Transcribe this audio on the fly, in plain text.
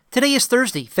Today is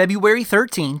Thursday, February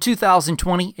 13,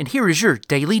 2020, and here is your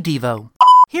Daily Devo.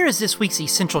 Here is this week's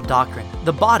essential doctrine,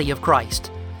 the body of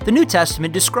Christ. The New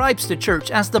Testament describes the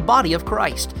church as the body of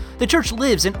Christ. The church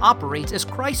lives and operates as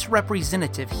Christ's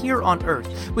representative here on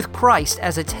earth, with Christ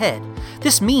as its head.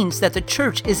 This means that the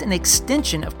church is an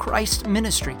extension of Christ's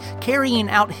ministry, carrying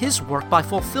out his work by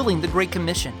fulfilling the Great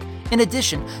Commission. In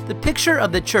addition, the picture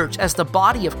of the church as the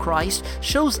body of Christ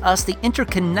shows us the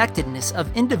interconnectedness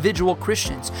of individual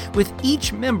Christians, with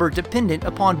each member dependent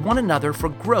upon one another for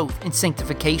growth and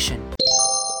sanctification.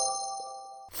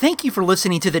 Thank you for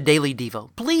listening to the Daily Devo.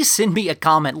 Please send me a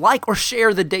comment, like, or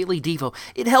share the Daily Devo.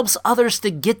 It helps others to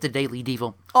get the Daily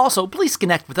Devo. Also, please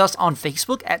connect with us on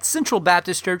Facebook at Central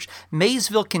Baptist Church,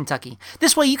 Maysville, Kentucky.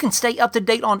 This way you can stay up to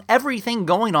date on everything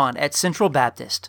going on at Central Baptist.